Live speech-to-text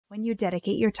when you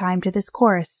dedicate your time to this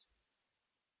course.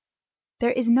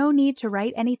 There is no need to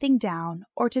write anything down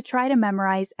or to try to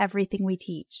memorize everything we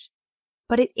teach,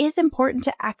 but it is important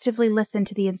to actively listen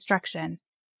to the instruction,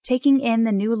 taking in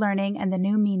the new learning and the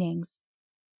new meanings,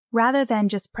 rather than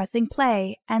just pressing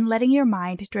play and letting your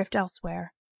mind drift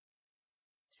elsewhere.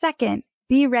 Second,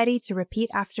 be ready to repeat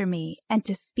after me and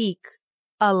to speak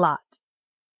a lot.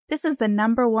 This is the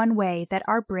 #1 way that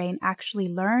our brain actually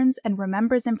learns and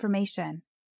remembers information.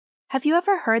 Have you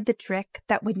ever heard the trick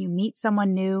that when you meet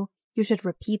someone new, you should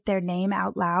repeat their name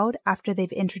out loud after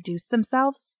they've introduced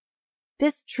themselves?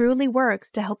 This truly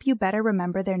works to help you better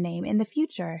remember their name in the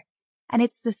future, and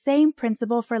it's the same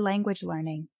principle for language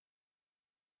learning.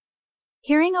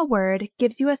 Hearing a word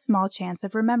gives you a small chance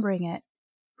of remembering it.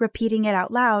 Repeating it out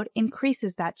loud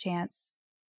increases that chance.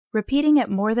 Repeating it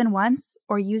more than once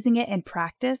or using it in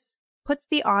practice puts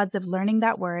the odds of learning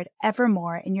that word ever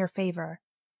more in your favor.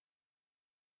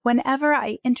 Whenever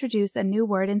I introduce a new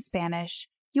word in Spanish,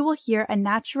 you will hear a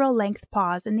natural length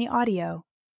pause in the audio.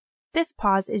 This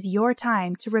pause is your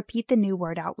time to repeat the new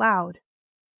word out loud.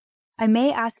 I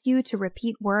may ask you to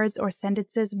repeat words or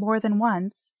sentences more than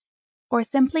once, or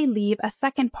simply leave a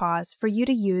second pause for you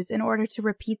to use in order to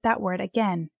repeat that word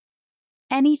again.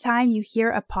 Anytime you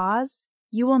hear a pause,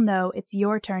 you will know it's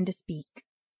your turn to speak.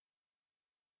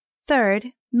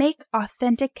 Third, make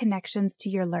authentic connections to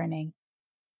your learning.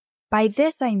 By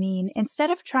this I mean, instead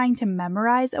of trying to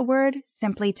memorize a word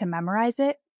simply to memorize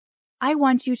it, I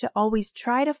want you to always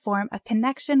try to form a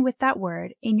connection with that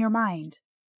word in your mind.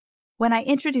 When I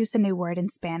introduce a new word in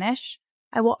Spanish,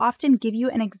 I will often give you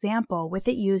an example with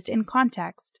it used in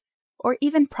context, or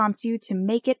even prompt you to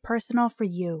make it personal for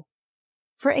you.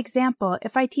 For example,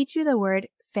 if I teach you the word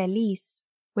feliz,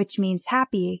 which means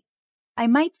happy, I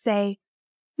might say,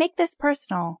 make this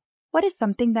personal. What is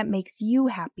something that makes you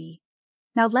happy?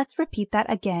 Now let's repeat that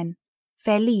again.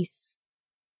 Feliz.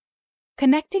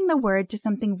 Connecting the word to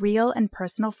something real and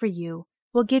personal for you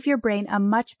will give your brain a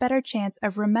much better chance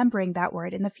of remembering that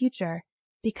word in the future,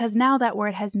 because now that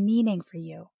word has meaning for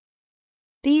you.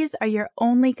 These are your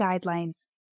only guidelines.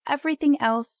 Everything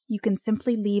else you can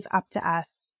simply leave up to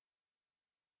us.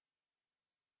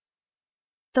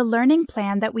 The learning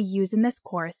plan that we use in this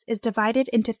course is divided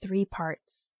into 3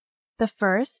 parts. The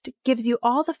first gives you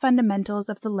all the fundamentals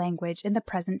of the language in the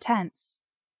present tense.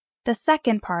 The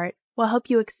second part will help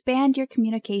you expand your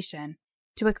communication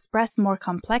to express more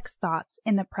complex thoughts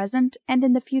in the present and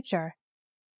in the future.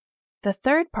 The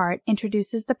third part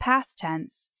introduces the past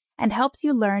tense and helps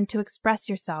you learn to express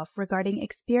yourself regarding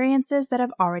experiences that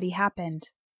have already happened.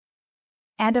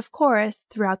 And of course,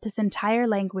 throughout this entire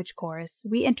language course,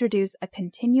 we introduce a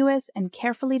continuous and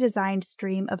carefully designed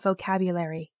stream of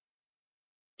vocabulary,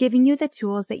 giving you the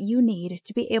tools that you need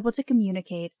to be able to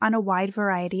communicate on a wide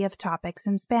variety of topics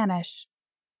in Spanish.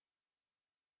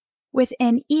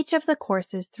 Within each of the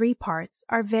course's 3 parts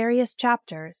are various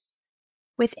chapters.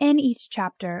 Within each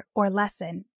chapter or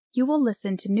lesson, you will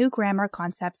listen to new grammar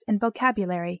concepts and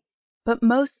vocabulary, but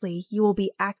mostly you will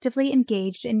be actively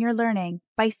engaged in your learning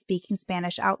by speaking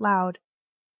Spanish out loud.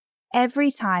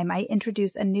 Every time I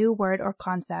introduce a new word or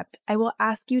concept, I will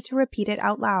ask you to repeat it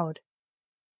out loud.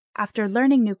 After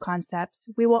learning new concepts,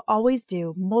 we will always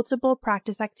do multiple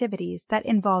practice activities that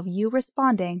involve you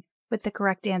responding with the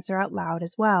correct answer out loud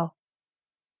as well.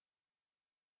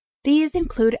 These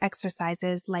include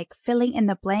exercises like filling in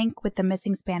the blank with the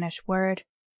missing Spanish word,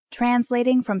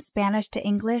 translating from Spanish to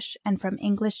English and from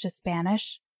English to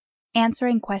Spanish,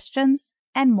 answering questions,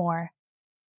 and more.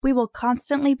 We will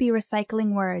constantly be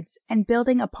recycling words and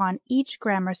building upon each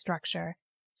grammar structure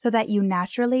so that you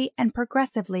naturally and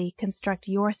progressively construct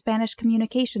your Spanish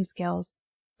communication skills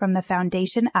from the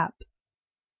foundation up.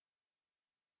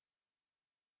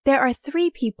 There are 3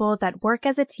 people that work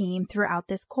as a team throughout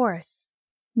this course.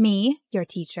 Me, your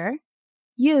teacher,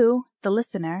 you, the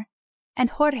listener,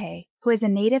 and Jorge, who is a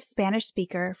native Spanish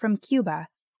speaker from Cuba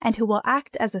and who will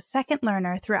act as a second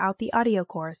learner throughout the audio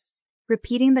course,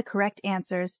 repeating the correct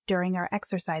answers during our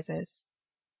exercises.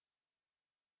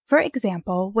 For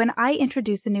example, when I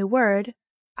introduce a new word,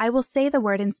 I will say the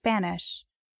word in Spanish.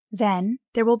 Then,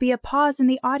 there will be a pause in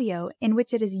the audio in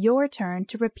which it is your turn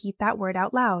to repeat that word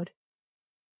out loud.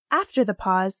 After the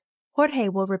pause, Jorge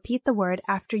will repeat the word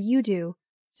after you do,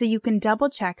 so you can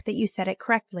double-check that you said it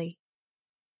correctly.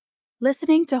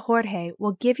 Listening to Jorge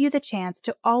will give you the chance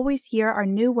to always hear our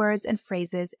new words and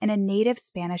phrases in a native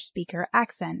Spanish speaker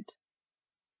accent.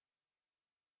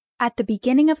 At the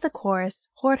beginning of the course,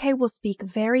 Jorge will speak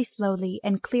very slowly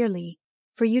and clearly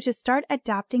for you to start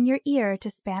adapting your ear to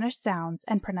Spanish sounds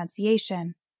and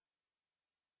pronunciation.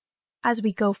 As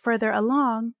we go further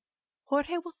along,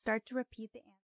 Jorge will start to repeat the answer.